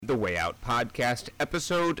The Way Out Podcast,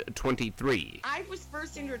 episode 23. I was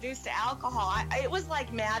first introduced to alcohol. It was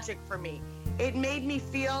like magic for me. It made me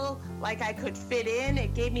feel like I could fit in.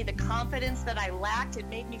 It gave me the confidence that I lacked. It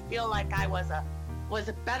made me feel like I was a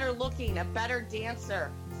better looking, a better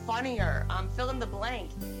dancer, funnier, fill in the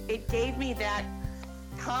blank. It gave me that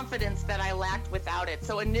confidence that I lacked without it.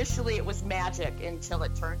 So initially it was magic until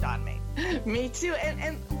it turned on me. Me too.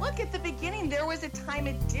 And look, at the beginning, there was a time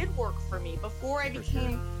it did work for me. Before I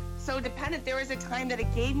became so dependent, there was a time that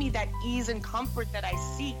it gave me that ease and comfort that I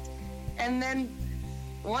seeked. And then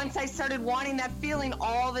once I started wanting that feeling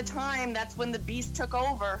all the time, that's when the beast took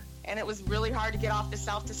over. And it was really hard to get off the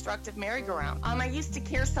self-destructive merry-go-round. I used to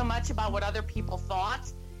care so much about what other people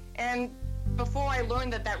thought. And before I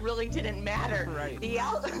learned that really didn't matter, right. The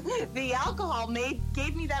alcohol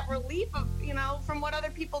gave me that relief of, from what other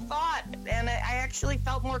people thought. And I actually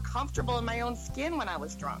felt more comfortable in my own skin when I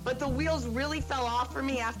was drunk. But the wheels really fell off for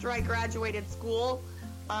me after I graduated school.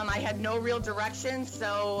 I had no real direction,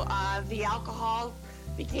 so the alcohol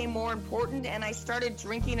became more important, and I started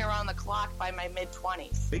drinking around the clock by my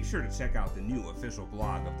mid-20s. Make sure to check out the new official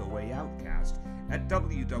blog of The Way Outcast at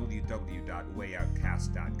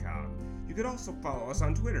www.wayoutcast.com. You can also follow us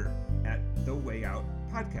on Twitter at The Way Out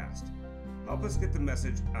Podcast. Help us get the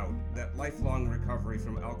message out that lifelong recovery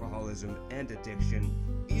from alcoholism and addiction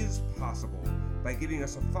is possible by giving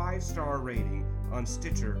us a 5-star rating on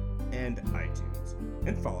Stitcher and iTunes,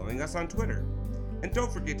 and following us on Twitter. And don't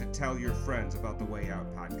forget to tell your friends about the Way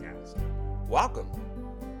Out Podcast. Welcome.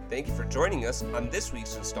 Thank you for joining us on this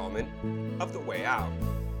week's installment of The Way Out,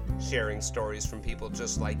 sharing stories from people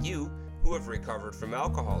just like you who have recovered from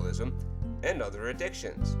alcoholism and other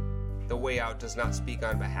addictions. The Way Out does not speak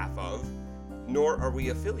on behalf of, nor are we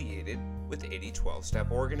affiliated with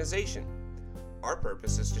 8012-Step organization. Our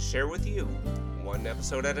purpose is to share with you, one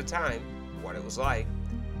episode at a time, what it was like,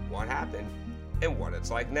 what happened, and what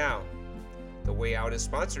it's like now. The Way Out is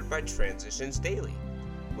sponsored by Transitions Daily.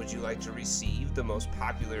 Would you like to receive the most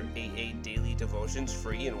popular AA daily devotions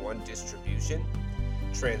free in one distribution?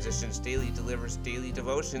 Transitions Daily delivers daily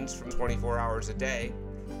devotions from 24 hours a day,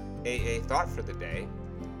 AA Thought for the Day,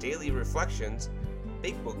 Daily Reflections,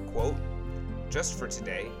 Big Book Quote, Just for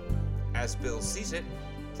Today, As Bill Sees It,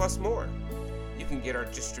 plus more. You can get our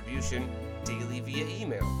distribution daily via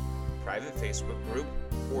email, private Facebook group,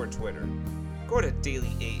 or Twitter. Go to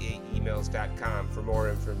dailyaaemails.com for more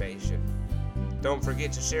information. Don't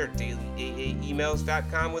forget to share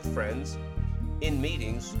dailyaaemails.com with friends, in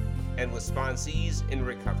meetings, and with sponsees in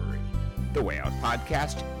recovery. The Way Out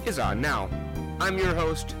Podcast is on now. I'm your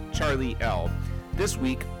host, Charlie L. This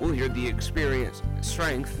week, we'll hear the experience,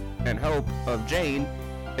 strength, and hope of Jane,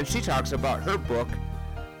 and she talks about her book,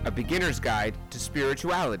 A Beginner's Guide to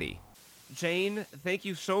Spirituality. Jane, thank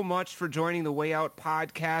you so much for joining the Way Out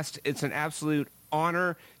Podcast. It's an absolute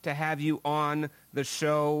honor to have you on the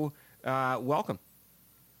show. Welcome.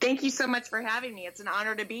 Thank you so much for having me. It's an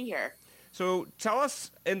honor to be here. So tell us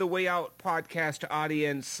in the Way Out Podcast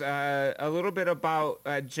audience a little bit about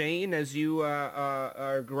Jane as you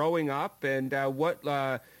are growing up, and what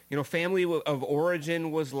family of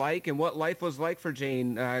origin was like, and what life was like for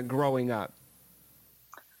Jane growing up.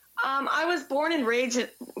 I was born and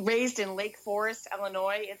raised in Lake Forest,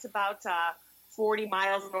 Illinois. It's about 40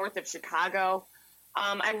 miles north of Chicago.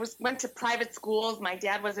 I went to private schools. My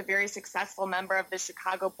dad was a very successful member of the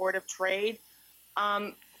Chicago Board of Trade.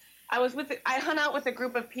 I hung out with a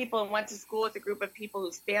group of people and went to school with a group of people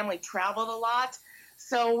whose family traveled a lot.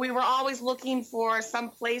 So we were always looking for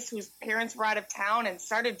some place whose parents were out of town, and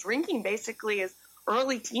started drinking basically as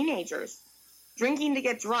early teenagers. Drinking to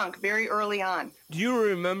get drunk very early on. Do you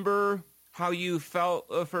remember how you felt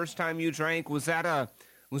the first time you drank? Was that a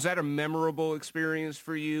memorable experience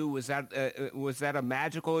for you? Was that a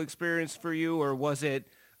magical experience for you, or was it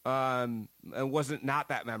not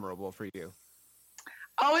that memorable for you?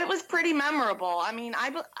 Oh, it was pretty memorable. I mean,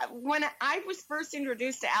 when I was first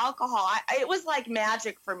introduced to alcohol, it was like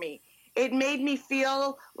magic for me. It made me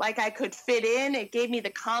feel like I could fit in. It gave me the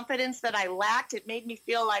confidence that I lacked. It made me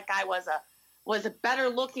feel like I was a better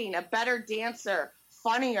looking, a better dancer,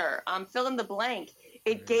 funnier, fill in the blank.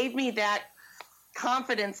 It gave me that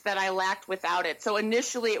confidence that I lacked without it. So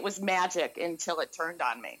initially it was magic until it turned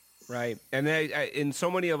on me. Right. And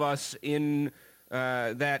so many of us in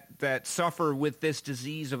that suffer with this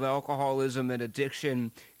disease of alcoholism and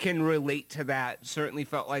addiction can relate to that. Certainly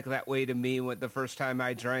felt like that way to me when the first time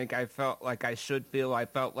I drank. I felt like I should feel. I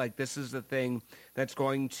felt like this is the thing that's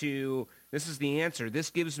this is the answer. This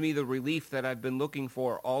gives me the relief that I've been looking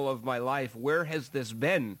for all of my life. Where has this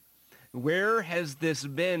been? Where has this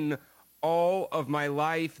been all of my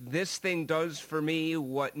life. This thing does for me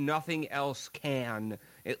what nothing else can,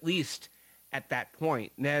 at least at that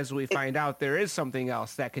point. And as we find out, there is something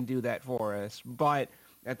else that can do that for us. But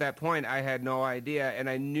at that point, I had no idea. And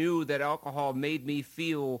I knew that alcohol made me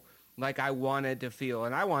feel like I wanted to feel.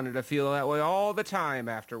 And I wanted to feel that way all the time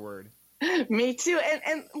afterward. Me too.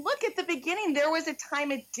 And look, at the beginning, there was a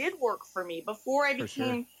time it did work for me. Before I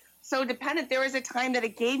became so dependent, there was a time that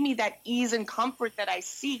it gave me that ease and comfort that I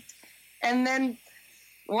seeked. And then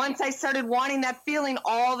once I started wanting that feeling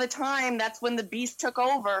all the time, that's when the beast took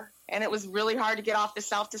over. And it was really hard to get off the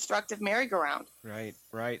self-destructive merry-go-round. Right,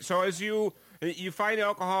 right. So as you find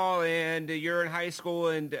alcohol and you're in high school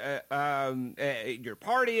and you're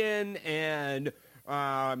partying and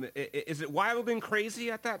is it wild and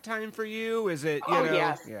crazy at that time for you? Is it, you know?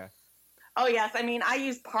 Yes. Yeah. Oh, yes. I mean, I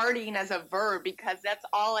use partying as a verb because that's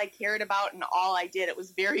all I cared about and all I did. It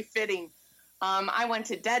was very fitting. I went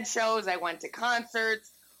to Dead shows. I went to concerts.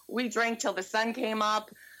 We drank till the sun came up.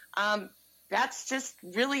 That's just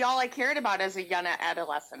really all I cared about as a young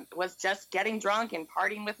adolescent, was just getting drunk and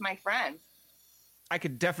partying with my friends. I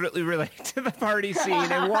could definitely relate to the party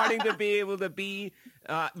scene and wanting to be able to be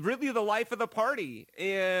really the life of the party.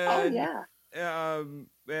 And,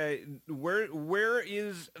 where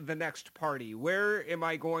is the next party? Where am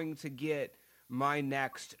I going to get my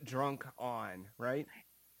next drunk on, right?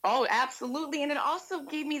 Oh, absolutely. And it also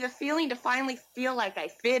gave me the feeling to finally feel like I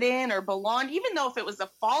fit in or belonged, even though if it was a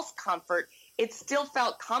false comfort, it still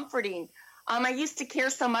felt comforting. I used to care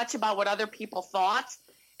so much about what other people thought.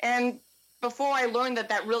 And before I learned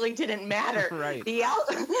that really didn't matter, right. The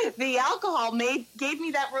alcohol gave me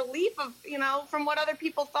that relief of, from what other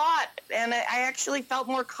people thought. And I actually felt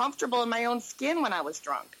more comfortable in my own skin when I was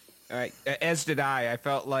drunk. As did I. I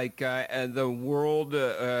felt like the world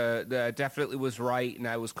definitely was right, and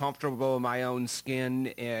I was comfortable in my own skin,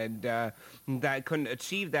 and that I couldn't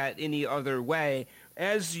achieve that any other way.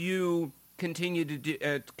 As you continue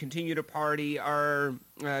to party,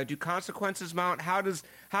 do consequences mount? How does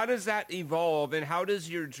that evolve, and how does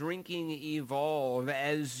your drinking evolve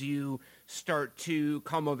as you start to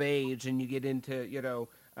come of age and you get into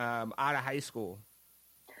out of high school?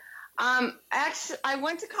 Actually, I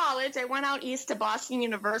went to college. I went out east to Boston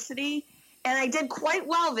University, and I did quite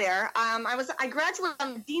well there. I graduated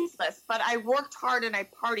on the dean's list, but I worked hard and I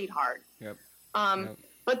partied hard. Yep.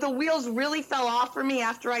 But the wheels really fell off for me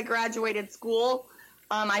after I graduated school.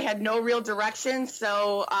 I had no real direction,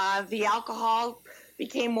 so the alcohol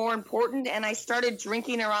became more important, and I started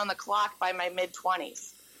drinking around the clock by my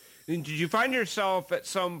mid-20s. Did you find yourself at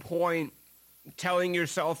some point telling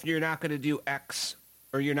yourself you're not going to do X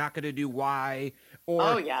or you're not going to do Y?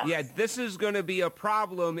 Or, this is going to be a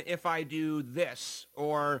problem if I do this,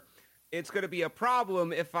 or it's going to be a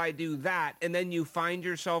problem if I do that, and then you find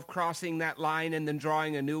yourself crossing that line and then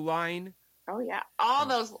drawing a new line? Oh, yeah. All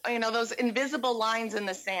those, those invisible lines in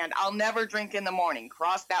the sand. I'll never drink in the morning.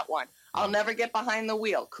 Cross that one. I'll never get behind the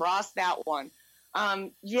wheel. Cross that one.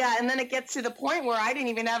 And then it gets to the point where I didn't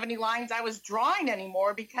even have any lines I was drawing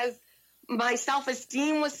anymore because my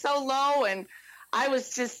self-esteem was so low, and I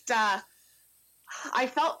was just I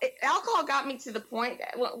felt alcohol got me to the point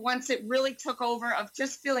once it really took over of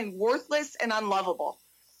just feeling worthless and unlovable.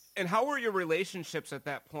 And how were your relationships at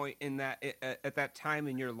that point at that time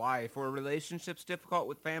in your life? Were relationships difficult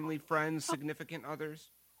with family, friends, significant others?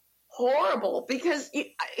 Horrible, because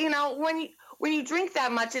when you drink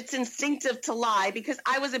that much, it's instinctive to lie, because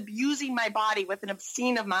I was abusing my body with an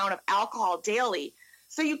obscene amount of alcohol daily.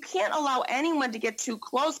 So you can't allow anyone to get too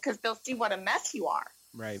close because they'll see what a mess you are.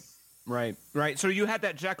 Right. So you had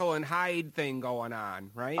that Jekyll and Hyde thing going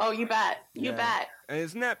on, right? Oh, you bet. You bet. And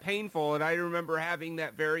isn't that painful? And I remember having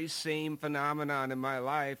that very same phenomenon in my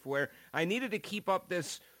life where I needed to keep up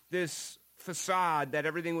this facade that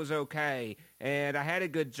everything was okay, and I had a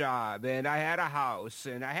good job, and I had a house,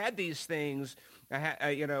 and I had these things. I had,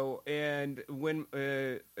 and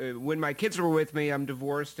when my kids were with me, I'm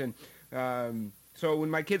divorced, and so when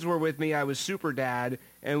my kids were with me, I was super dad,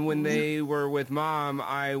 and when they were with mom,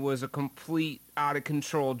 I was a complete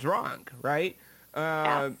out-of-control drunk, right?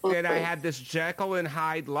 And I had this Jekyll and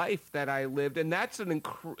Hyde life that I lived, and that's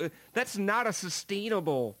not a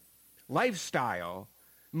sustainable lifestyle.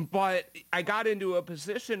 But I got into a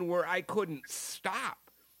position where I couldn't stop.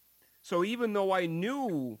 So even though I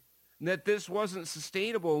knew that this wasn't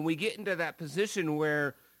sustainable, and we get into that position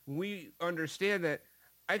where we understand that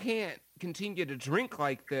I can't continue to drink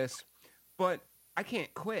like this, but I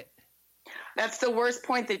can't quit. That's the worst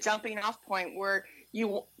point, the jumping off point, where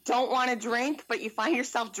you don't want to drink, but you find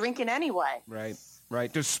yourself drinking anyway. Right.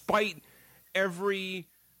 Despite every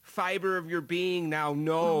fiber of your being now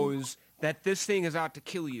knows that this thing is out to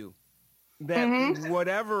kill you, that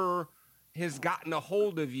whatever has gotten a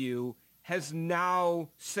hold of you has now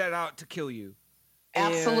set out to kill you.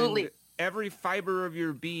 Absolutely. And every fiber of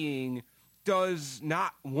your being does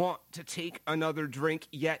not want to take another drink,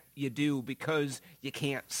 yet you do because you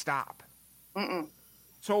can't stop.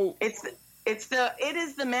 So it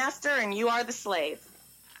is the master and you are the slave.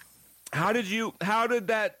 How did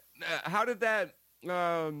that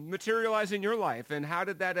materialize in your life, and how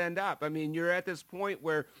did that end up? I mean, you're at this point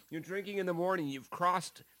where you're drinking in the morning, you've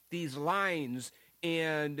crossed these lines,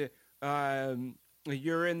 and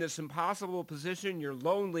you're in this impossible position. You're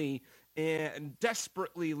lonely and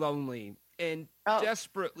desperately lonely and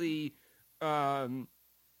desperately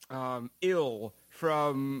ill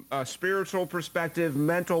from a spiritual perspective,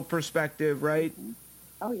 mental perspective, right?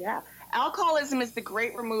 Oh, yeah. Alcoholism is the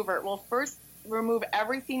great remover. It will first remove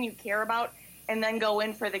everything you care about and then go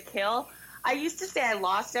in for the kill. I used to say I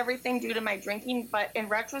lost everything due to my drinking, but in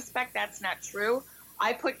retrospect, that's not true.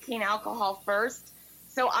 I put clean alcohol first.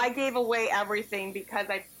 So I gave away everything because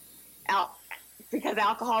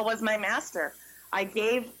alcohol was my master. I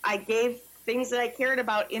gave things that I cared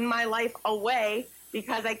about in my life away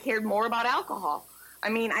because I cared more about alcohol. I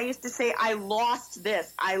mean, I used to say I lost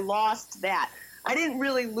this, I lost that. I didn't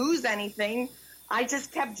really lose anything. I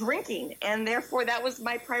just kept drinking, and therefore that was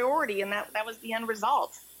my priority, and that was the end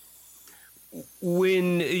result.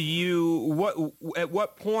 At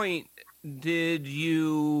what point did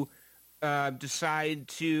you decide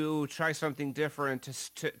to try something different,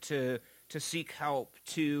 to seek help,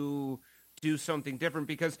 to do something different?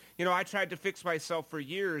 Because, I tried to fix myself for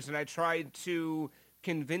years, and I tried to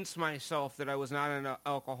convince myself that I was not an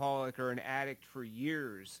alcoholic or an addict for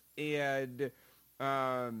years. And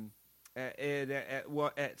at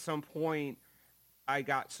some point, I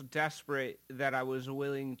got so desperate that I was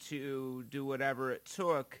willing to do whatever it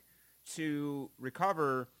took to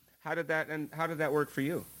recover. How did that work for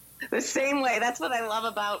you? The same way. That's what I love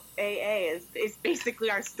about AA is basically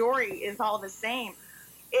our story is all the same.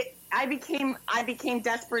 I became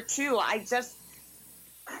desperate too.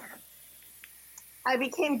 I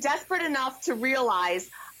became desperate enough to realize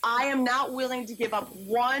I am not willing to give up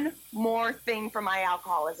one more thing for my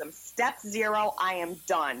alcoholism. Step 0, I am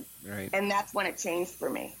done. Right. And that's when it changed for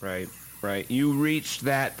me. Right. You reached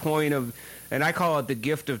that point of, and I call it the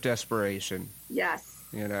gift of desperation. Yes.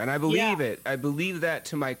 And I believe it. I believe that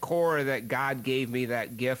to my core, that God gave me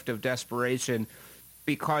that gift of desperation,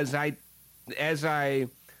 because as I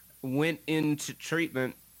went into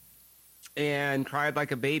treatment and cried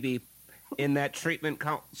like a baby in that treatment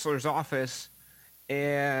counselor's office,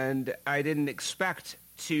 and I didn't expect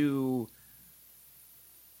to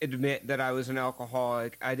admit that I was an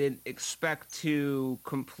alcoholic. I didn't expect to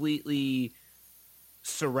completely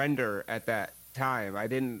surrender at that time. I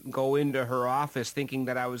didn't go into her office thinking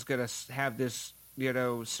that I was going to have this,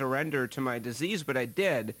 surrender to my disease, but I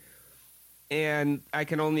did. And I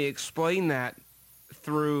can only explain that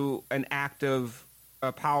through an act of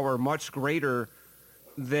a power much greater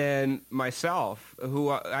than myself, who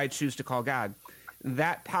I choose to call God.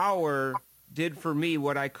 That power did for me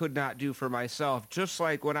what I could not do for myself, just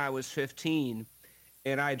like when I was 15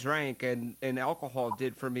 and I drank, and alcohol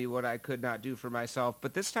did for me what I could not do for myself.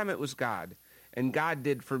 But this time it was God, and God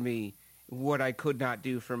did for me what I could not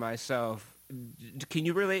do for myself. Can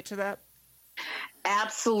you relate to that?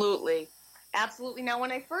 Absolutely. Absolutely. Now,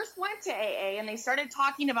 when I first went to AA and they started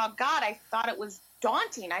talking about God, I thought it was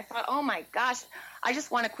daunting. I thought, oh my gosh, I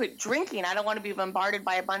just want to quit drinking. I don't want to be bombarded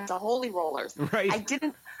by a bunch of holy rollers. Right. I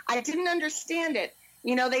didn't understand it.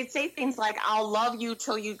 They'd say things like, I'll love you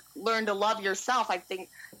till you learn to love yourself. I think,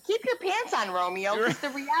 keep your pants on, Romeo, because the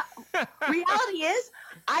reality is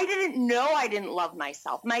I didn't know I didn't love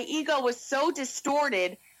myself. My ego was so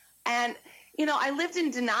distorted, and, I lived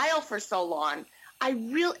in denial for so long.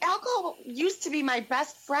 Alcohol used to be my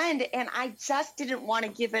best friend, and I just didn't want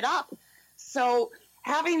to give it up. So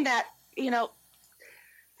having that,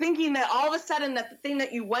 thinking that all of a sudden that the thing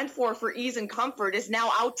that you went for ease and comfort is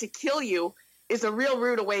now out to kill you is a real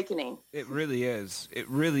rude awakening. It really is. It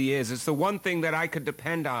really is. It's the one thing that I could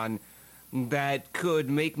depend on that could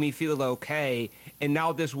make me feel okay. And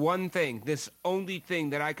now this one thing, this only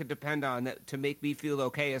thing that I could depend on to make me feel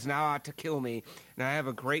okay is now out to kill me. And I have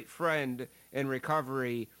a great friend in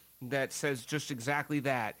recovery that says just exactly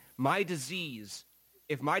that. My disease,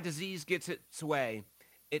 if my disease gets its way,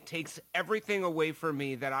 it takes everything away from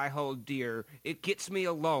me that I hold dear. It gets me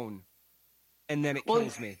alone, and then it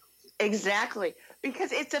kills me. Exactly,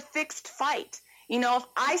 because it's a fixed fight. If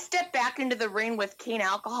I step back into the ring with clean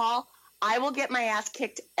alcohol, I will get my ass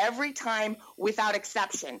kicked every time without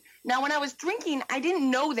exception. Now, when I was drinking, I didn't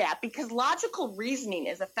know that because logical reasoning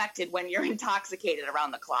is affected when you're intoxicated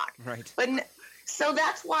around the clock. Right. So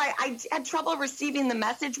that's why I had trouble receiving the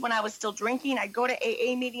message when I was still drinking. I'd go to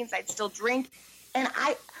AA meetings, I'd still drink. And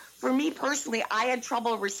for me personally, I had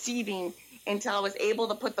trouble receiving until I was able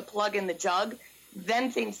to put the plug in the jug.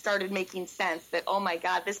 Then things started making sense that, oh my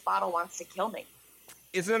God, this bottle wants to kill me.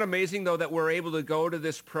 Isn't it amazing, though, that we're able to go to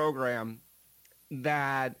this program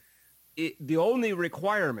that the only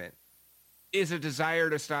requirement is a desire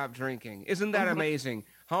to stop drinking? Isn't that amazing?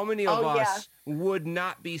 How many of us would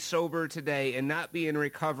not be sober today and not be in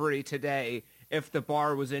recovery today if the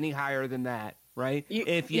bar was any higher than that, right? You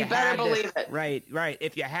better believe it. Right.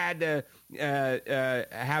 If you had to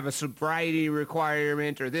have a sobriety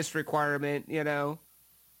requirement or this requirement, you know.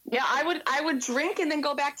 Yeah, I would drink and then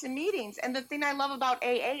go back to meetings. And the thing I love about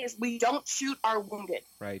AA is we don't shoot our wounded.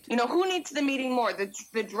 Right. You know, who needs the meeting more,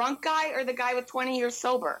 the drunk guy or the guy with 20 years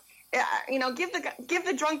sober? You know, give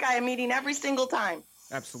the drunk guy a meeting every single time.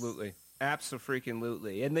 Absolutely.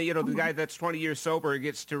 Abso-freaking-lutely. And the guy that's 20 years sober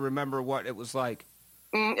gets to remember what it was like.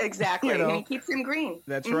 Exactly. You know, and he keeps him green.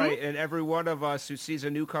 That's right. And every one of us who sees a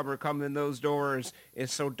newcomer come in those doors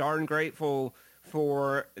is so darn grateful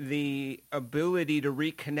for the ability to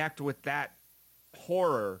reconnect with that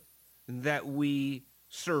horror that we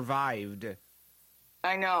survived.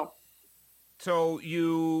 I know. So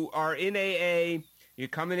you are in AA, you're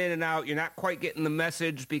coming in and out, you're not quite getting the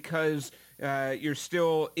message because you're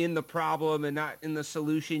still in the problem and not in the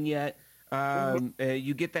solution yet.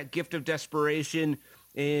 You get that gift of desperation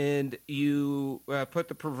and you put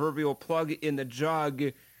the proverbial plug in the jug.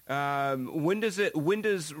 When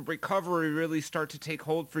does recovery really start to take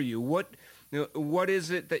hold for you? What is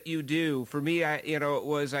it that you do? For me,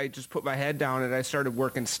 I just put my head down and I started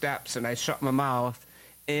working steps and I shut my mouth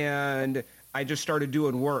and I just started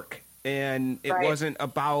doing work. And it wasn't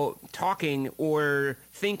about talking or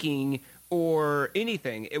thinking or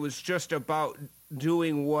anything. It was just about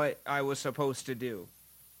doing what I was supposed to do.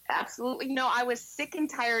 Absolutely. No, I was sick and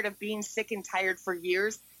tired of being sick and tired for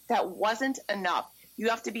years. That wasn't enough. You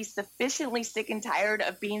have to be sufficiently sick and tired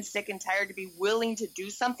of being sick and tired to be willing to do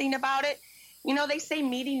something about it. You know, they say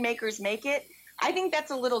meeting makers make it. I think that's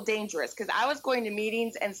a little dangerous because I was going to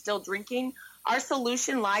meetings and still drinking. Our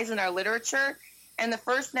solution lies in our literature. And the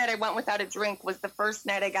first night I went without a drink was the first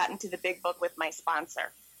night I got into the big book with my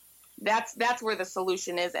sponsor. That's where the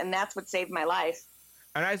solution is, and that's what saved my life.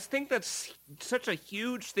 And I think that's such a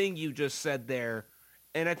huge thing you just said there.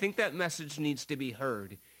 And I think that message needs to be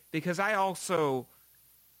heard because I also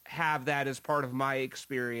have that as part of my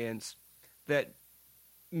experience that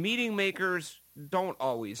meeting makers don't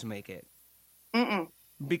always make it.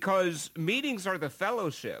 Because meetings are the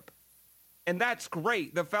fellowship. And that's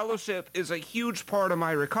great. The fellowship is a huge part of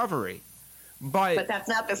my recovery. But that's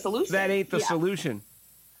not the solution. That ain't the solution.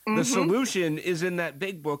 The solution is in that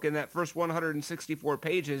big book in that first 164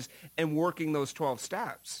 pages and working those 12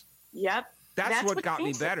 steps. Yep. That's what got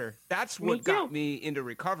me better. That's what got me into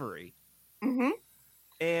recovery. And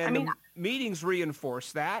the meetings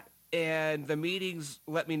reinforce that. And the meetings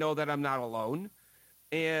let me know that I'm not alone.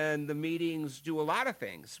 And the meetings do a lot of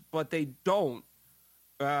things, but they don't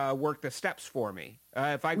work the steps for me.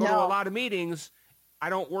 If I go to a lot of meetings, I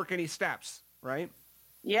don't work any steps, right?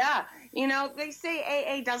 Yeah. You know, they say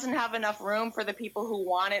AA doesn't have enough room for the people who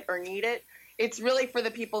want it or need it. It's really for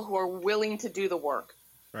the people who are willing to do the work.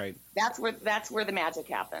 Right. That's where the magic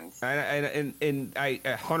happens. And I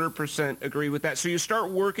 100% agree with that. So you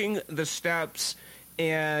start working the steps,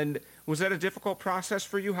 and was that a difficult process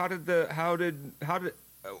for you? How did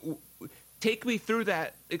take me through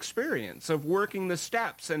that experience of working the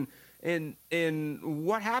steps and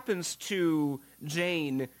what happens to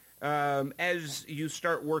Jane as you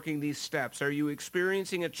start working these steps? Are you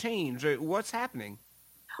experiencing a change? What's happening?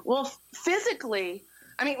 Well, physically,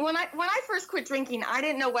 I mean, when I first quit drinking, I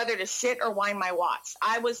didn't know whether to shit or wind my watch.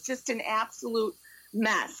 I was just an absolute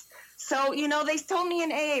mess. So, you know, they told me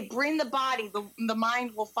in AA, bring the body, the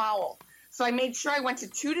mind will follow. So I made sure I went to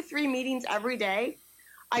 2 to 3 meetings every day.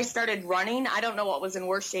 I started running. I don't know what was in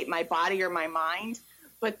worse shape, my body or my mind,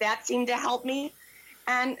 but that seemed to help me.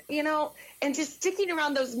 And, you know, and just sticking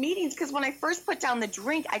around those meetings, because when I first put down the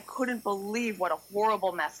drink, I couldn't believe what a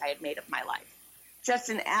horrible mess I had made of my life. Just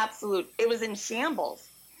an absolute, it was in shambles.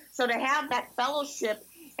 So to have that fellowship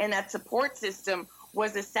and that support system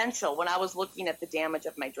was essential when I was looking at the damage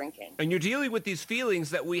of my drinking. And you're dealing with these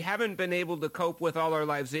feelings that we haven't been able to cope with all our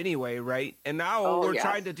lives anyway, right? And now we're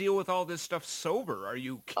trying to deal with all this stuff sober. Are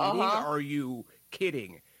you kidding? Are you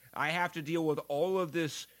kidding? I have to deal with all of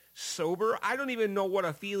this sober. I don't even know what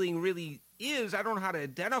a feeling really is. I don't know how to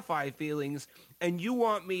identify feelings. And you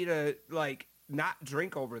want me to, like, not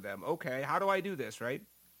drink over them. Okay, how do I do this, right?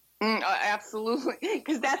 Absolutely.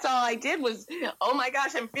 Because that's all I did was, oh my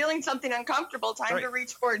gosh, I'm feeling something uncomfortable. Time to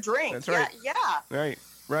reach for a drink. That's right. Yeah.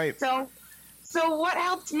 Right. So what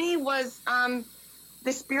helped me was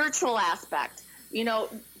the spiritual aspect. You know,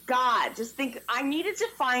 God, just think, I needed to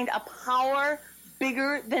find a power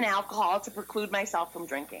bigger than alcohol to preclude myself from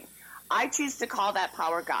drinking. I choose to call that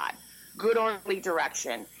power God, good orderly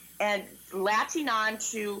direction, and latching on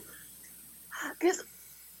to, because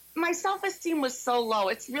my self-esteem was so low.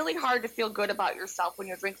 It's really hard to feel good about yourself when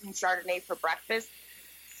you're drinking Chardonnay for breakfast.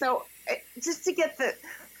 So just to get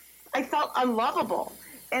I felt unlovable.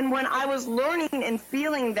 And when I was learning and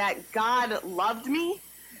feeling that God loved me,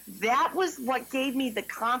 that was what gave me the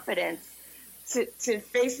confidence to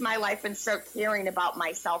face my life and start caring about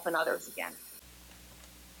myself and others again.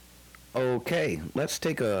 Okay, let's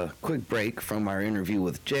take a quick break from our interview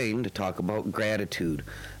with Jane to talk about gratitude.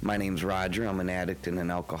 My name's Roger. I'm an addict and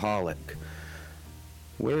an alcoholic.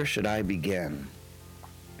 Where should I begin?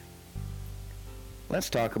 Let's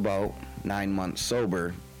talk about 9 months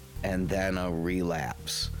sober and then a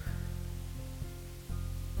relapse.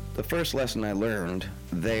 The first lesson I learned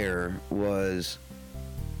there was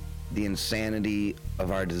the insanity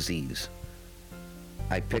of our disease.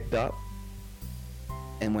 I picked up,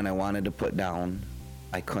 and when I wanted to put down,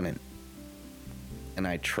 I couldn't. And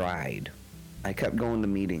I tried. I kept going to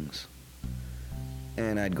meetings.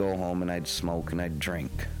 And I'd go home and I'd smoke and I'd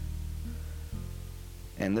drink.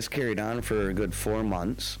 And this carried on for a good 4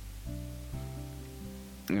 months.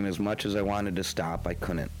 And as much as I wanted to stop, I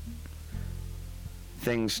couldn't.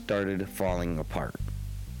 Things started falling apart,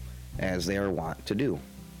 as they are wont to do.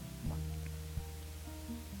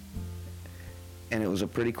 And it was a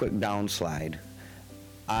pretty quick downslide.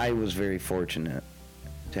 I was very fortunate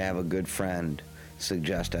to have a good friend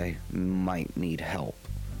suggest I might need help.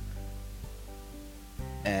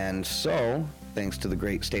 And so, thanks to the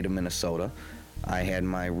great state of Minnesota, I had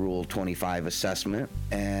my Rule 25 assessment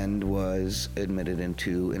and was admitted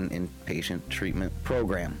into an inpatient treatment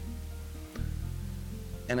program.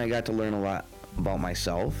 And I got to learn a lot about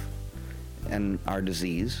myself and our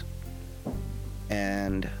disease.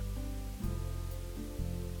 And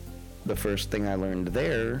the first thing I learned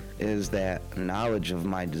there is that knowledge of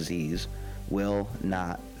my disease will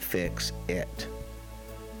not fix it.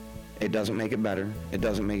 It doesn't make it better. It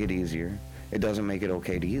doesn't make it easier. It doesn't make it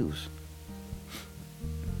okay to use.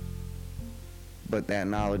 But that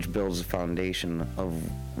knowledge builds the foundation of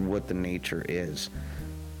what the nature is.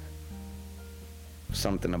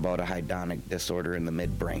 Something about a hedonic disorder in the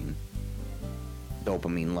midbrain.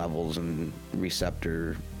 Dopamine levels and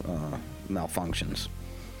receptor malfunctions.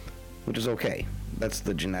 Which is okay. That's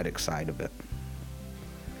the genetic side of it.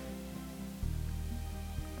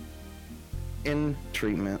 In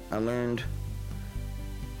treatment, I learned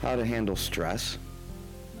how to handle stress.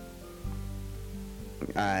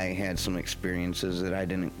 I had some experiences that I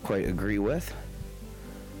didn't quite agree with.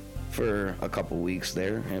 For a couple weeks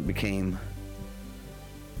there, it became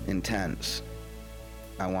intense.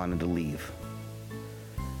 I wanted to leave.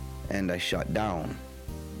 And I shut down.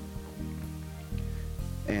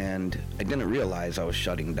 And I didn't realize I was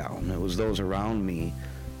shutting down. It was those around me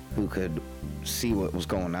who could see what was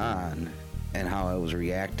going on and how I was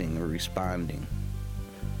reacting or responding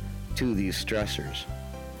to these stressors.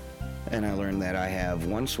 And I learned that I have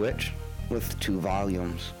one switch with 2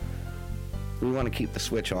 volumes. We want to keep the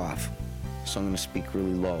switch off, so I'm going to speak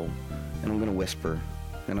really low, and I'm going to whisper,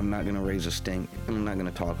 and I'm not going to raise a stink, and I'm not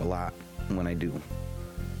going to talk a lot when I do.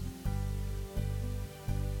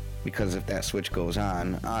 Because if that switch goes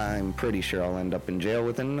on, I'm pretty sure I'll end up in jail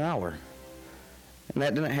within an hour. And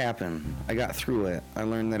that didn't happen. I got through it. I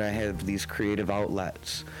learned that I have these creative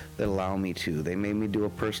outlets that allow me to. They made me do a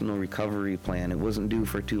personal recovery plan. It wasn't due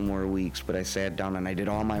for 2 more weeks, but I sat down and I did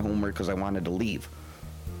all my homework because I wanted to leave.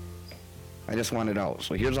 I just wanted out.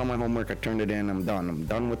 So here's all my homework. I turned it in. I'm done. I'm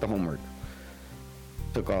done with the homework.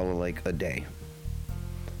 Took all of like a day.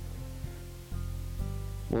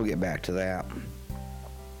 We'll get back to that.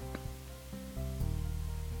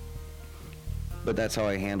 But that's how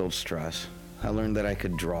I handled stress. I learned that I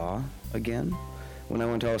could draw again. When I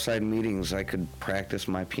went to outside meetings, I could practice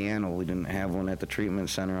my piano. We didn't have one at the treatment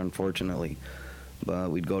center, unfortunately.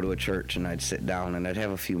 But we'd go to a church and I'd sit down and I'd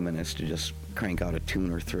have a few minutes to just crank out a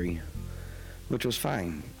tune or 3, which was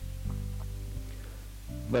fine.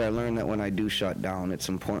 But I learned that when I do shut down, it's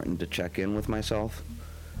important to check in with myself,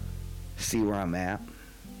 see where I'm at,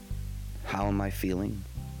 how am I feeling,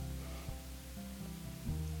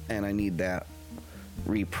 and I need that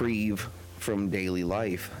reprieve from daily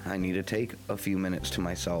life, I need to take a few minutes to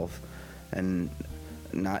myself and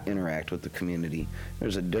not interact with the community.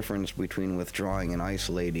 There's a difference between withdrawing and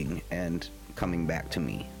isolating and coming back to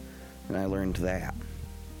me. And I learned that.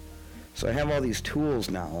 So I have all these tools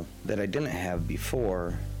now that I didn't have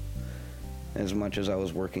before. As much as I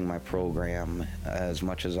was working my program, as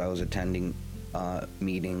much as I was attending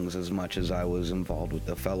meetings, as much as I was involved with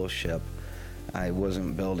the fellowship, I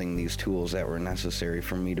wasn't building these tools that were necessary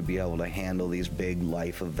for me to be able to handle these big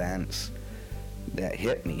life events that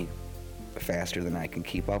hit me faster than I could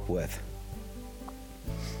keep up with.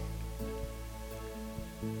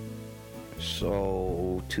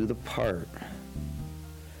 So, to the part.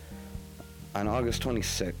 On August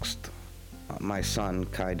 26th, my son,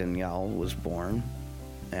 Kai Danielle, was born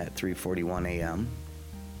at 3:41 a.m.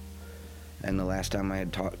 And the last time I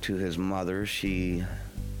had talked to his mother, she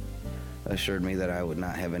assured me that I would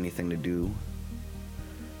not have anything to do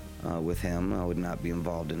with him. I would not be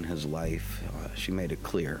involved in his life. She made it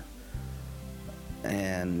clear.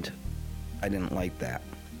 And I didn't like that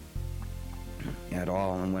at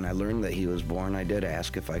all. And when I learned that he was born, I did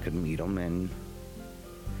ask if I could meet him, and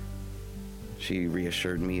she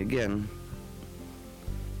reassured me again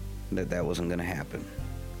that that wasn't going to happen.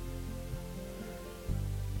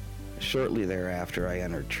 Shortly thereafter, I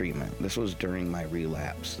entered treatment. This was during my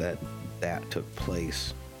relapse that took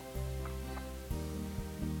place.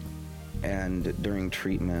 And during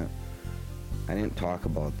treatment, I didn't talk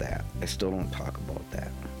about that. I still don't talk about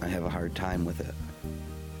that. I have a hard time with it.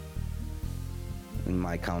 And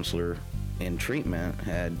my counselor in treatment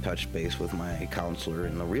had touched base with my counselor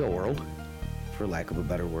in the real world, for lack of a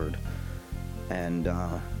better word. And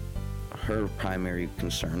her primary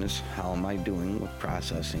concern is, how am I doing with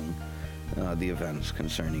processing the events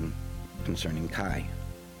concerning Kai?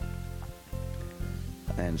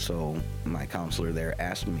 And so my counselor there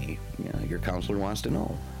asked me, your counselor wants to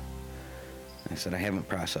know. I said, I haven't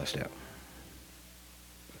processed it.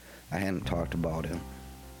 I hadn't talked about it.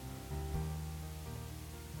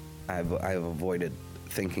 I've avoided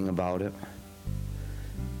thinking about it.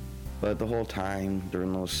 But the whole time,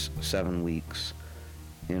 during those 7 weeks,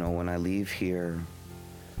 when I leave here,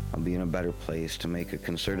 I'll be in a better place to make a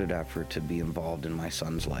concerted effort to be involved in my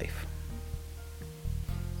son's life.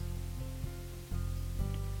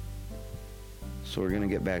 So we're going to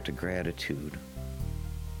get back to gratitude.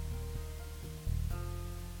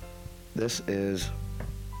 This is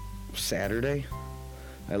Saturday.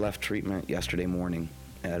 I left treatment yesterday morning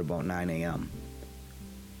at about 9 a.m.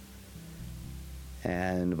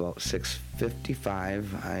 And about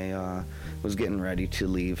 6:55, I was getting ready to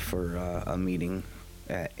leave for a meeting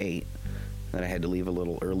at 8 that I had to leave a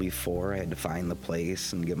little early for. I had to find the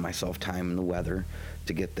place and give myself time in the weather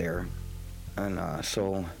to get there. And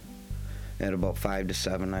so at about 5 to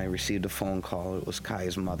 7, I received a phone call. It was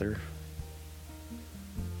Kai's mother.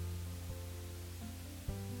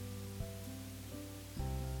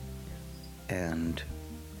 And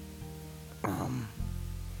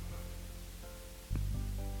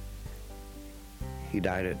he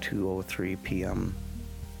died at 2:03 p.m.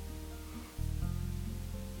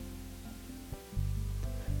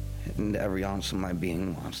 And every ounce of my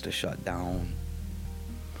being wants to shut down.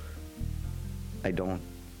 I don't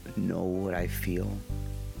know what I feel.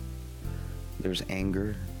 There's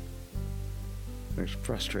anger, there's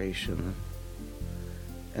frustration,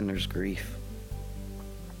 and there's grief.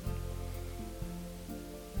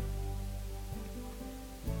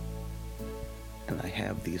 And I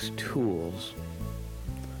have these tools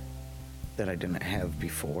that I didn't have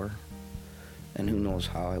before, and who knows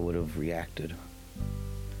how I would have reacted.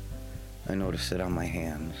 I know to sit on my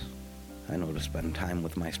hands. I know to spend time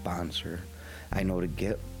with my sponsor. I know to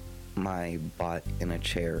get my butt in a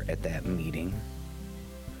chair at that meeting.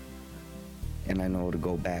 And I know to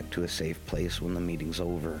go back to a safe place when the meeting's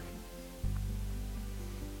over.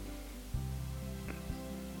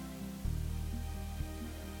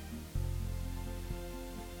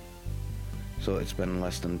 So it's been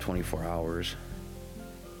less than 24 hours.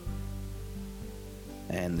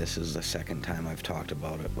 And this is the second time I've talked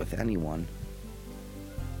about it with anyone.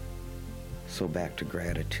 So back to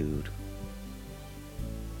gratitude.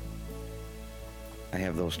 I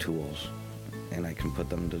have those tools, and I can put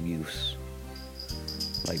them to use.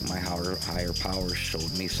 Like my higher power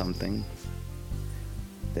showed me something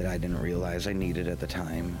that I didn't realize I needed at the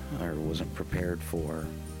time or wasn't prepared for.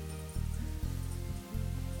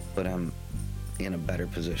 But I'm in a better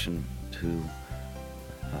position to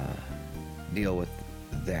deal with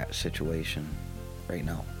that situation right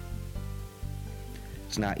now.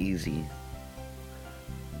 It's not easy,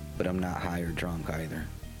 but I'm not high or drunk either.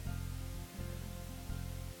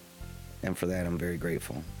 And for that, I'm very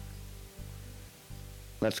grateful.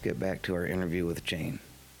 Let's get back to our interview with Jane.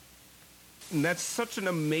 And that's such an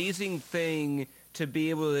amazing thing to be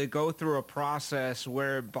able to go through a process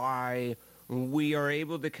whereby we are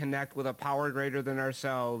able to connect with a power greater than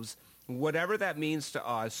ourselves, whatever that means to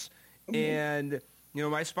us. And,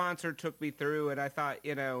 my sponsor took me through it. I thought,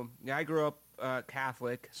 I grew up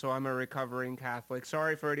Catholic, so I'm a recovering Catholic.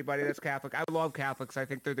 Sorry for anybody that's Catholic. I love Catholics. I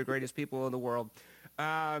think they're the greatest people in the world.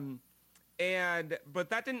 But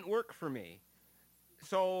that didn't work for me.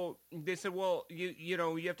 So they said, well,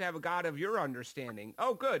 you have to have a God of your understanding.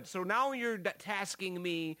 Oh, good. So now you're tasking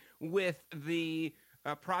me with the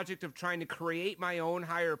project of trying to create my own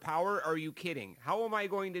higher power. Are you kidding? How am I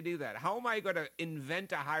going to do that? How am I going to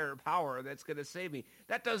invent a higher power that's going to save me?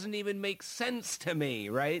 That doesn't even make sense to me,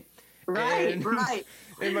 right? Right.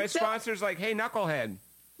 And my sponsor's like, hey, knucklehead,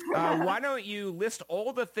 why don't you list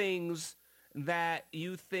all the things that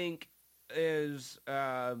you think is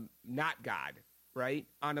not God, right,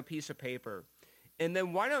 on a piece of paper? And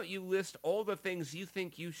then why don't you list all the things you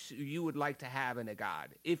think you would like to have in a God,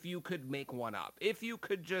 if you could make one up? If you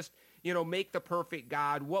could just, make the perfect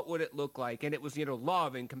God, what would it look like? And it was,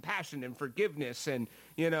 love and compassion and forgiveness and,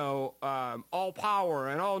 all power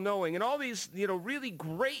and all knowing and all these, really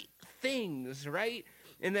great things, right?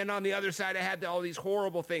 And then on the other side, I had all these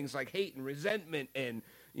horrible things like hate and resentment and,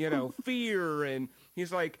 fear. And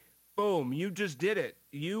he's like, boom, you just did it.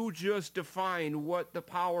 You just defined what the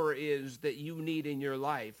power is that you need in your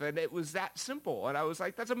life. And it was that simple. And I was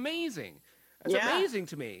like, that's amazing. That's amazing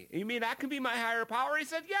to me. You mean that can be my higher power? He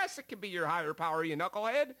said, yes, it can be your higher power, you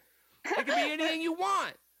knucklehead. It can be anything you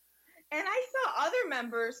want. And I saw other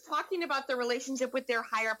members talking about their relationship with their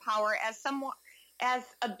higher power as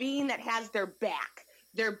a being that has their back,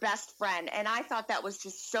 their best friend. And I thought that was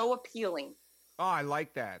just so appealing. Oh, I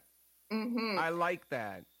like that. Mm-hmm. I like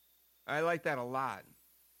that. I like that a lot.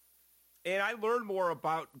 And I learned more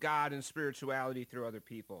about God and spirituality through other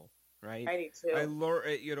people, right? I do too. I learn,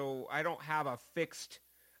 I don't have a fixed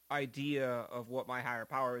idea of what my higher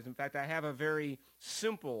power is. In fact, I have a very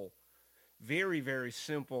simple, very, very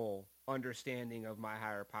simple understanding of my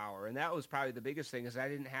higher power. And that was probably the biggest thing, is I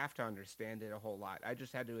didn't have to understand it a whole lot. I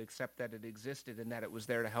just had to accept that it existed and that it was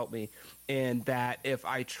there to help me. And that if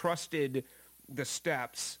I trusted the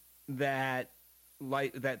steps, that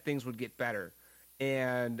things would get better,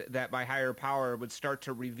 and that my higher power would start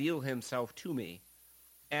to reveal himself to me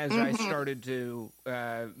as I started to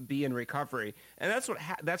be in recovery. And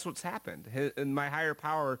that's what's happened. And my higher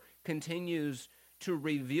power continues to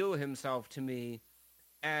reveal himself to me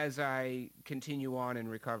as I continue on in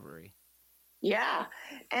recovery. Yeah.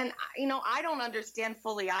 And, I don't understand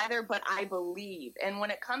fully either, but I believe. And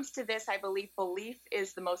when it comes to this, I believe belief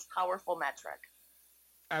is the most powerful metric.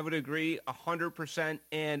 I would agree 100%.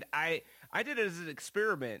 And I did it as an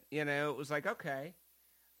experiment. It was like, okay,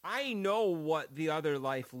 I know what the other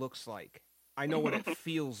life looks like. I know what it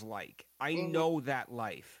feels like. I know that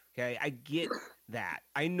life. Okay. I get that.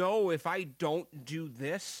 I know if I don't do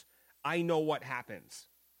this, I know what happens.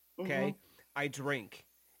 Okay. I drink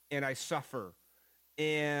and I suffer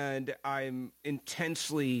and I'm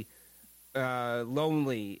intensely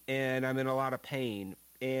lonely and I'm in a lot of pain.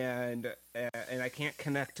 And I can't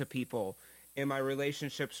connect to people, and my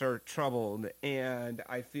relationships are troubled, and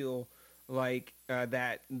I feel like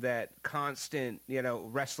that constant,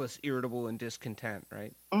 restless, irritable, and discontent,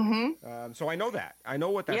 right? So I know that. I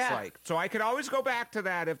know what that's like. So I could always go back to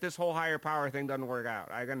that if this whole higher power thing doesn't work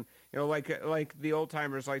out. I can, like the old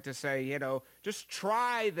timers like to say, just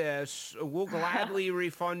try this. We'll gladly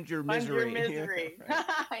refund your misery.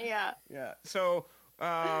 Right? Yeah. So,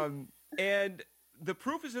 and the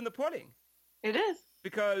proof is in the pudding. It is.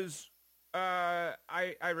 Because I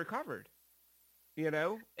recovered,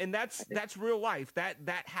 and that's real life. That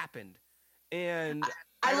happened. And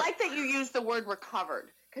I like that you use the word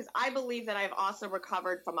recovered, because I believe that I've also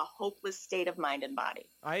recovered from a hopeless state of mind and body.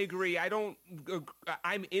 I agree.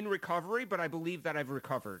 I'm in recovery, but I believe that I've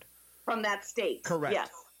recovered. From that state. Correct. Yes.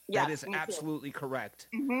 That is absolutely correct.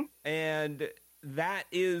 And that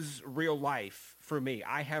is real life for me.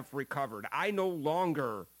 I have recovered. I no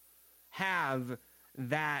longer have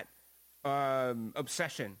that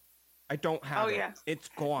obsession. I don't have it. Yeah. It's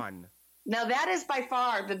gone. Now that is by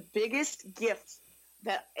far the biggest gift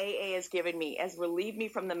that AA has given me, has relieved me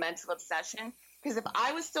from the mental obsession. Because if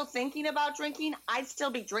I was still thinking about drinking, I'd still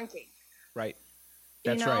be drinking. Right.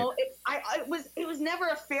 That's right. It was never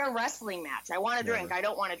a fair wrestling match. I want to drink. I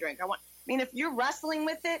don't want to drink. If you're wrestling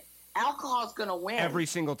with it, alcohol's going to win. Every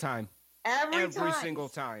single time. Every single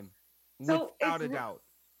time. So without a doubt.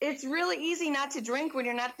 it's really easy not to drink when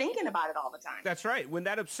you're not thinking about it all the time. That's right. When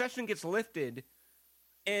that obsession gets lifted,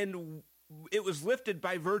 and it was lifted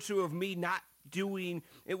by virtue of me not doing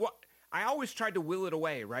it. I always tried to will it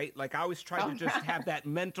away, right? Like, I always tried to just have that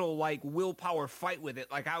mental, like, willpower fight with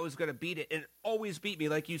it. Like, I was going to beat it, and it always beat me.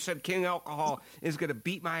 Like you said, King Alcohol is going to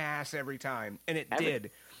beat my ass every time, and it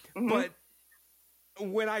did. Mm-hmm. But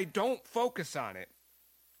when I don't focus on it,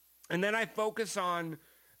 and then I focus on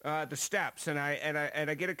the steps, and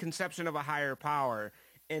I get a conception of a higher power,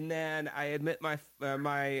 and then I admit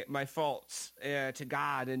my faults to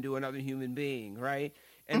God and to another human being, right?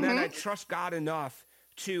 And then I trust God enough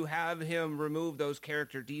to have him remove those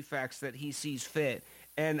character defects that he sees fit.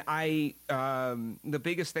 And the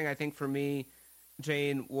biggest thing I think for me,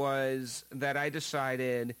 Jane, was that I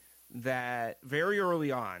decided that very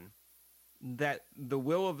early on that the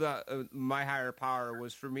will of my higher power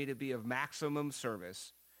was for me to be of maximum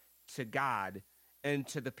service to God and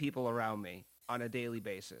to the people around me on a daily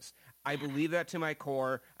basis. I believe that to my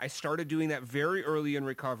core. I started doing that very early in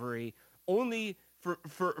recovery, only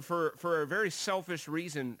for a very selfish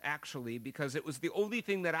reason, actually, because it was the only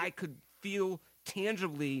thing that I could feel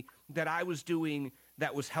tangibly that I was doing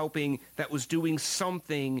that was helping, that was doing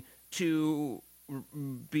something to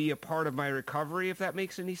be a part of my recovery, if that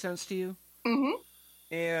makes any sense to you. Mm-hmm.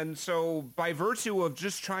 And so by virtue of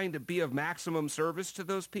just trying to be of maximum service to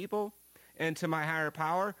those people and to my higher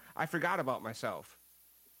power, I forgot about myself.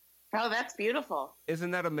 Oh, that's beautiful.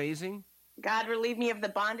 Isn't that amazing? God relieve me of the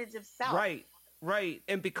bondage of self. Right.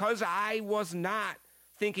 And because I was not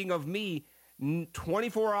thinking of me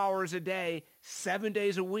 24 hours a day, 7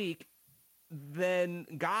 days a week, then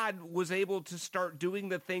God was able to start doing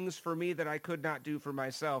the things for me that I could not do for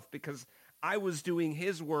myself, because I was doing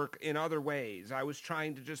his work in other ways. I was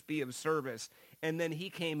trying to just be of service. And then he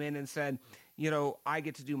came in and said, I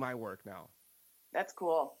get to do my work now. That's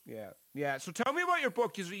cool. Yeah. So tell me about your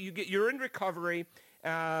book. You're in recovery.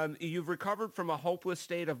 You've recovered from a hopeless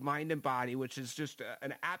state of mind and body, which is just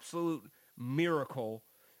an absolute miracle.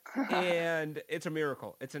 And it's a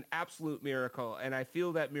miracle. It's an absolute miracle. And I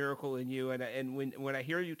feel that miracle in you. And when I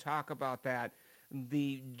hear you talk about that,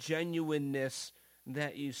 the genuineness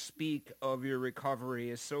that you speak of your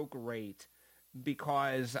recovery is so great,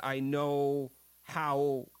 because I know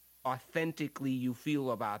how authentically you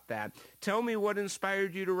feel about that. Tell me what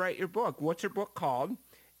inspired you to write your book. What's your book called?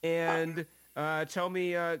 And tell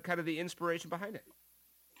me kind of the inspiration behind it.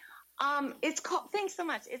 It's called, thanks so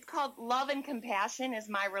much. It's called Love and Compassion is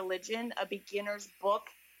My Religion, a beginner's book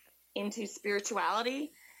into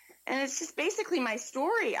spirituality. And it's just basically my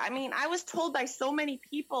story. I mean, I was told by so many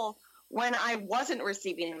people when I wasn't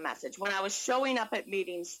receiving a message, when I was showing up at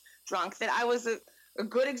meetings drunk, that I was a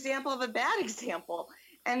good example of a bad example.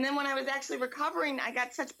 And then when I was actually recovering, I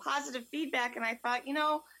got such positive feedback, and I thought,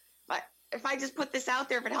 if I just put this out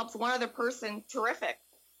there, if it helps one other person, terrific,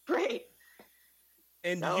 great.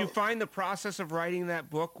 And did you find the process of writing that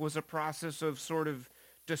book was a process of sort of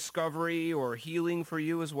discovery or healing for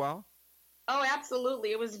you as well? Oh,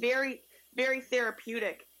 absolutely. It was very, very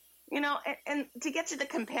therapeutic. And to get to the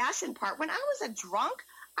compassion part, when I was a drunk,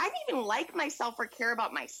 I didn't even like myself or care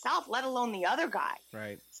about myself, let alone the other guy.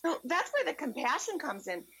 Right. So that's where the compassion comes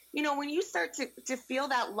in. When you start to feel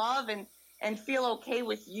that love and feel okay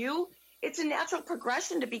with you, it's a natural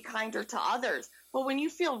progression to be kinder to others. But when you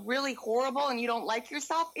feel really horrible and you don't like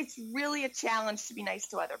yourself, it's really a challenge to be nice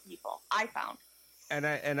to other people, I found. And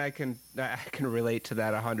I can relate to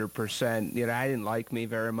that 100%. I didn't like me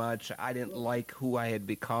very much. I didn't like who I had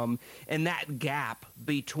become. And that gap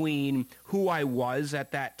between who I was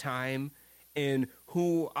at that time and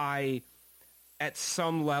who I, at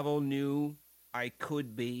some level, knew I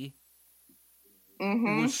could be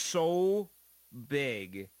was so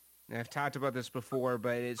big. And I've talked about this before,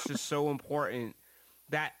 but it's just so important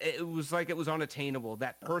that it was unattainable.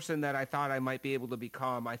 That person that I thought I might be able to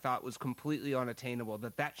become, I thought was completely unattainable,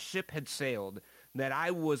 that ship had sailed, that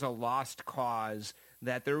I was a lost cause,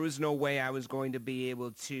 that there was no way I was going to be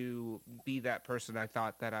able to be that person I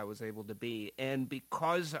thought that I was able to be. And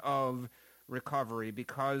because of recovery,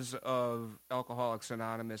 because of Alcoholics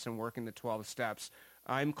Anonymous and working the 12 steps,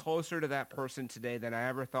 I'm closer to that person today than I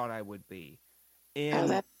ever thought I would be.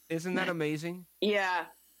 And isn't that amazing? Yeah.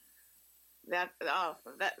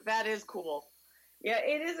 That is cool. Yeah,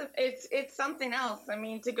 it is. It's something else. I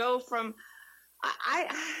mean, to go from, I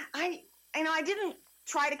didn't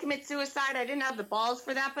try to commit suicide. I didn't have the balls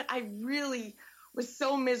for that, but I really was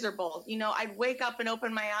so miserable. I'd wake up and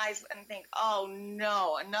open my eyes and think, oh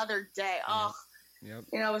no, another day. Oh, yep.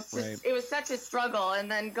 It was just, It was such a struggle.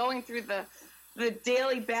 And then going through the the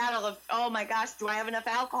daily battle of, oh my gosh, do I have enough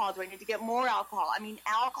alcohol? Do I need to get more alcohol? I mean,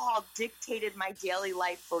 alcohol dictated my daily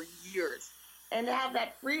life for years. And to have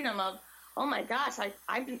that freedom of, oh my gosh,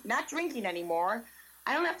 I'm not drinking anymore.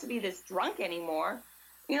 I don't have to be this drunk anymore.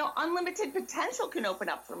 You know, unlimited potential can open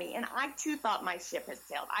up for me. And I too thought my ship had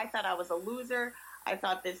sailed. I thought I was a loser. I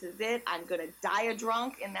thought this is it. I'm going to die a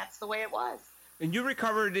drunk. And that's the way it was. And you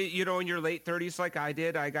recovered, you know, in your late 30s like I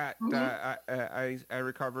did. I got, I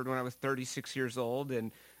recovered when I was 36 years old.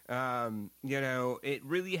 And, you know, it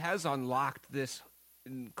really has unlocked this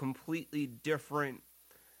completely different,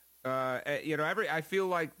 you know, I feel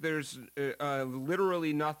like there's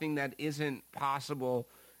literally nothing that isn't possible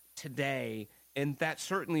today. And that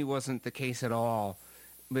certainly wasn't the case at all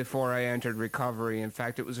before I entered recovery. In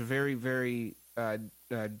fact, it was a very, very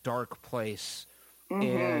dark place.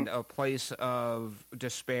 And a place of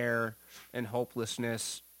despair and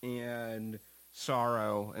hopelessness and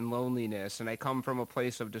sorrow and loneliness. And I come from a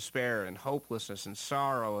place of despair and hopelessness and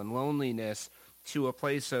sorrow and loneliness to a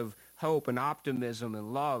place of hope and optimism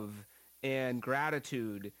and love and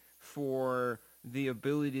gratitude for the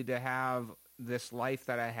ability to have this life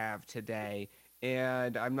that I have today.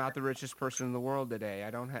 And I'm not the richest person in the world today. I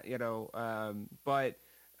don't have, you know, but...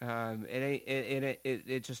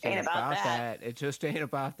 it just ain't about that. It just ain't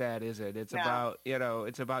about that, is it? It's about, you know,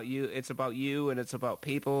 it's about you. It's about you, and it's about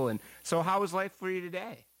people. And so, how is life for you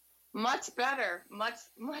today? Much better, much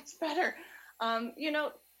better. You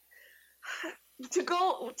know,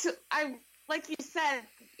 like you said,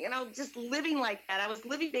 you know, just living like that. I was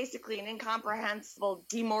living basically an incomprehensible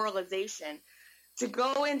demoralization. To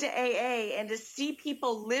go into AA and to see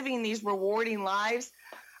people living these rewarding lives,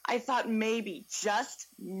 I thought maybe, just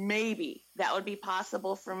maybe, that would be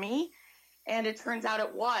possible for me. And it turns out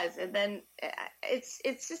it was. And then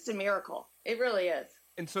it's just a miracle. It really is.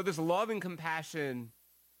 And so this love and compassion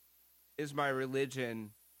is my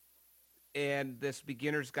religion, and this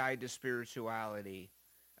beginner's guide to spirituality.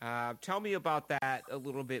 Tell me about that a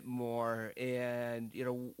little bit more. And,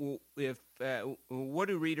 you know, if what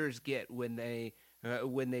do readers get when they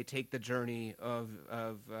take the journey of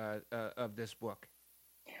this book?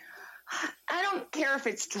 I don't care if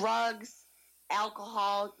it's drugs,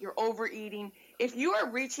 alcohol, you're overeating. If you are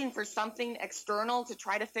reaching for something external to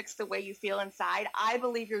try to fix the way you feel inside, I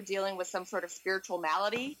believe you're dealing with some sort of spiritual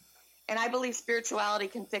malady, and I believe spirituality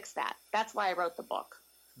can fix that. That's why I wrote the book.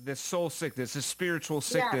 The soul sickness, the spiritual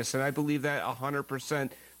sickness, and I believe that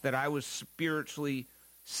 100%, that I was spiritually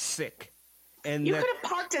sick. And you could have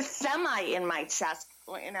parked a semi in my chest,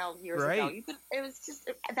 you know, years ago. It was just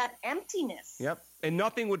that emptiness. Yep, and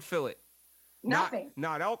nothing would fill it. Nothing.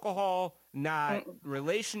 Not alcohol, not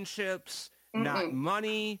relationships, not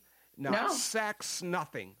money, not sex,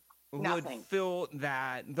 nothing would fill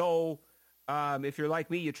that. Though, if you're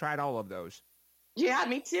like me, you tried all of those. Yeah,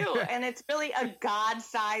 me too. And it's really a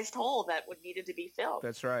God-sized hole that would needed to be filled.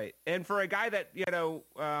 That's right. And for a guy that, you know,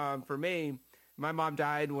 for me, my mom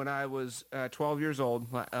died when I was 12 years old,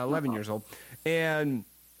 11 years old. And,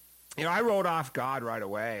 you know, I wrote off God right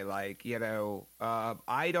away. Like, you know,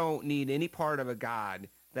 I don't need any part of a God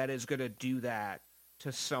that is going to do that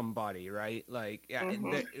to somebody, right? Like,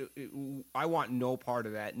 I want no part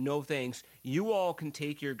of that. No thanks. You all can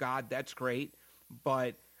take your God. That's great.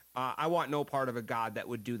 But I want no part of a God that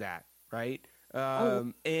would do that, right?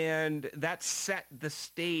 And that set the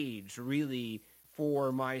stage, really,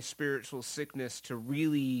 for my spiritual sickness to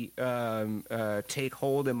really take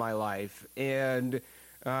hold in my life. And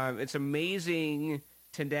it's amazing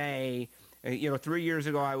today. You know, 3 years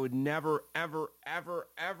ago, I would never, ever, ever,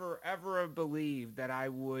 ever, ever have believed that I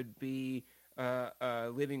would be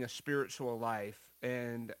living a spiritual life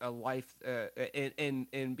and a life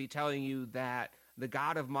and be telling you that the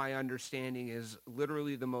God of my understanding is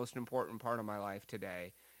literally the most important part of my life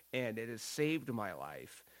today, and it has saved my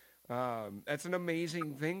life. That's an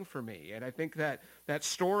amazing thing for me, and I think that that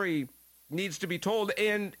story needs to be told,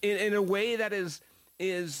 and in a way that is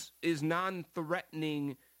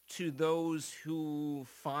non-threatening to those who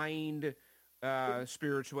find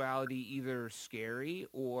spirituality either scary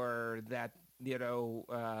or that, you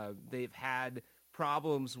know, they've had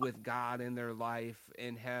problems with God in their life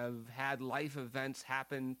and have had life events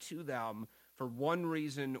happen to them for one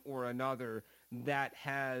reason or another that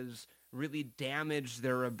has really damaged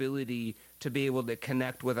their ability to be able to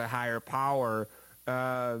connect with a higher power.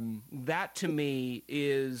 That to me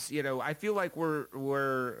is, you know, I feel like we're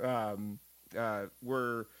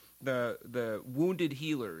the wounded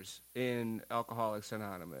healers in Alcoholics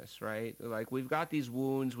Anonymous, right? Like, we've got these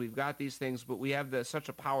wounds, we've got these things, but we have such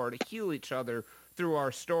a power to heal each other through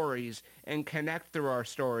our stories and connect through our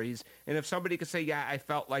stories. And if somebody could say, yeah, I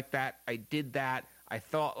felt like that, I did that, I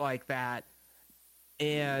thought like that,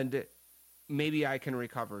 and maybe I can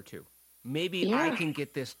recover too. Maybe I can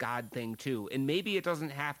get this God thing too. And maybe it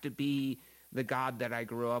doesn't have to be the God that I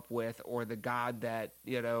grew up with, or the God that,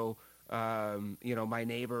 my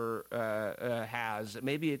neighbor has.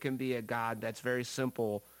 Maybe it can be a God that's very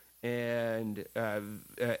simple and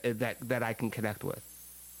that I can connect with.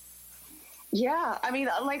 Yeah, I mean,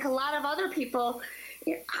 like a lot of other people,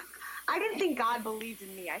 I didn't think God believed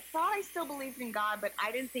in me. I thought I still believed in God, but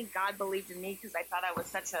I didn't think God believed in me because I thought I was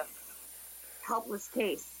such a helpless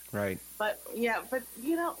case. Right. But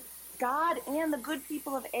God and the good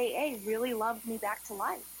people of AA really loved me back to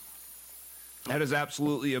life. That is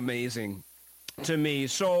absolutely amazing to me.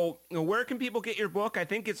 So where can people get your book? I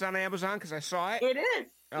think it's on Amazon because I saw it. It is.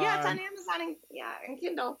 Yeah, it's on Amazon and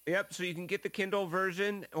Kindle. Yep, so you can get the Kindle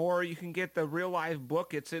version, or you can get the real life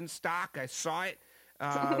book. It's in stock. I saw it.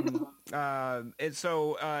 And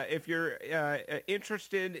so if you're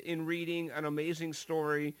interested in reading an amazing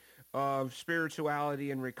story of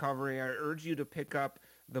spirituality and recovery, I urge you to pick up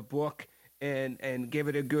the book and give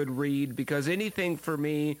it a good read, because anything for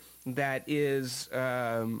me that is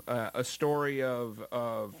a story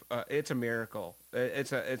of it's a miracle.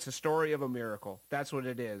 It's a story of a miracle. That's what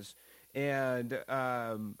it is. And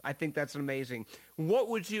I think that's amazing. What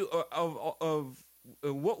would you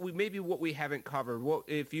what we haven't covered? What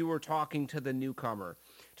if you were talking to the newcomer,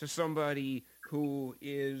 to somebody who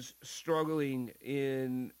is struggling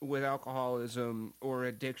with alcoholism or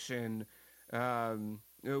addiction?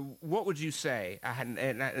 What would you say?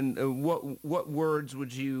 And what words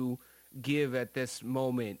would you give at this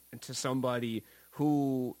moment to somebody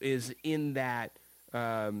who is in that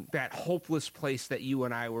hopeless place that you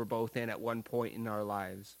and I were both in at one point in our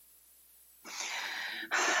lives?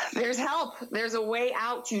 There's help. There's a way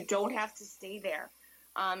out. You don't have to stay there.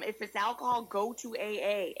 If it's alcohol, go to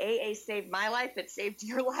AA. AA saved my life. It saved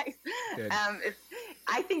your life.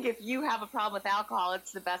 I think if you have a problem with alcohol,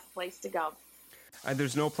 it's the best place to go.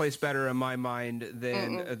 There's no place better in my mind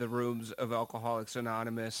than the rooms of Alcoholics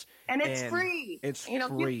Anonymous. And it's free. It's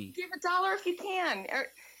free. Give $1 if you can.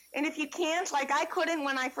 And if you can't, like I couldn't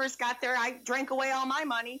when I first got there, I drank away all my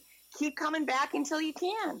money. Keep coming back until you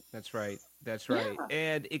can. That's right. That's right. Yeah.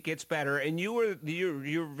 And it gets better. And you're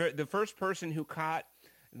the first person who caught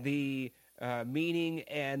the meaning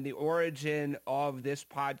and the origin of this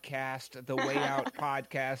podcast, the Way Out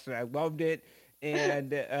podcast, and I loved it. And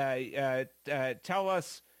tell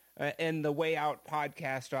us and the Way Out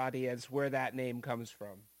podcast audience where that name comes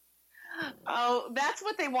from. Oh, that's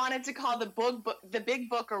what they wanted to call the big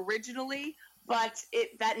book originally, but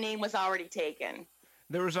that name was already taken.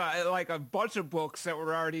 There was a bunch of books that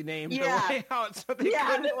were already named The Way Out, so they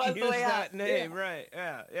couldn't use that name. Yeah. Right,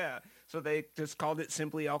 yeah. So they just called it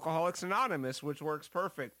simply Alcoholics Anonymous, which works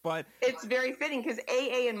perfect. But it's very fitting because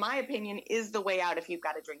AA, in my opinion, is the way out if you've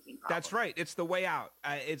got a drinking problem. That's right. It's the way out.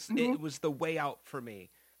 It was the way out for me.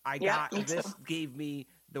 This gave me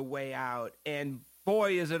the way out. And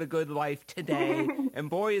boy, is it a good life today. And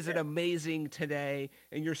boy, is it amazing today.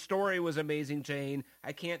 And your story was amazing, Jane.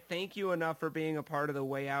 I can't thank you enough for being a part of the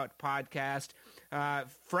Way Out podcast.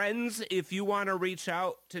 Friends, if you want to reach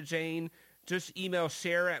out to Jane, just email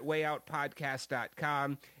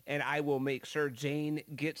share@wayoutpodcast.com, and I will make sure Jane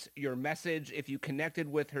gets your message. If you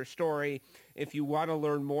connected with her story, if you want to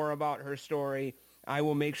learn more about her story, I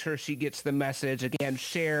will make sure she gets the message. Again,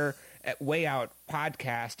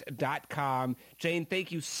 share@wayoutpodcast.com. Jane,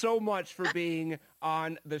 thank you so much for being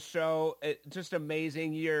on the show. Just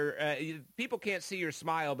amazing. People can't see your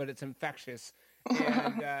smile, but it's infectious.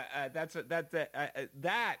 And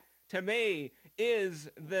that to me is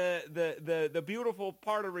the beautiful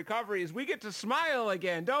part of recovery is we get to smile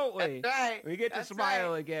again, don't we? That's right. We get to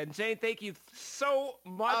smile again. Jane, thank you so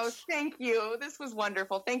much. Oh, thank you. This was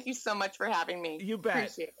wonderful. Thank you so much for having me. You bet.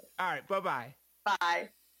 Appreciate it. All right. Bye-bye. Bye.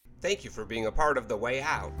 Thank you for being a part of The Way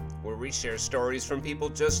Out, where we share stories from people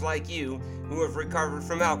just like you who have recovered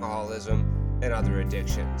from alcoholism and other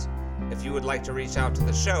addictions. If you would like to reach out to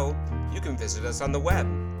the show, you can visit us on the web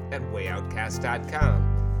at wayoutcast.com.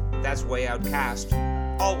 That's wayoutcast,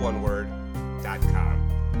 all one word, .com.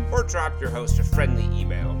 Or drop your host a friendly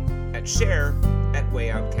email at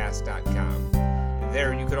share@wayoutcast.com.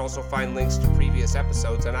 There you can also find links to previous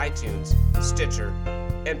episodes on iTunes, Stitcher,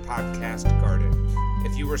 and Podcast Garden.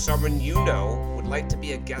 If you or someone you know would like to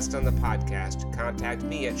be a guest on the podcast, contact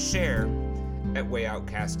me at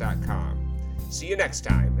share@wayoutcast.com. See you next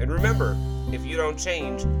time, and remember, if you don't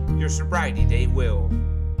change, your sobriety date will.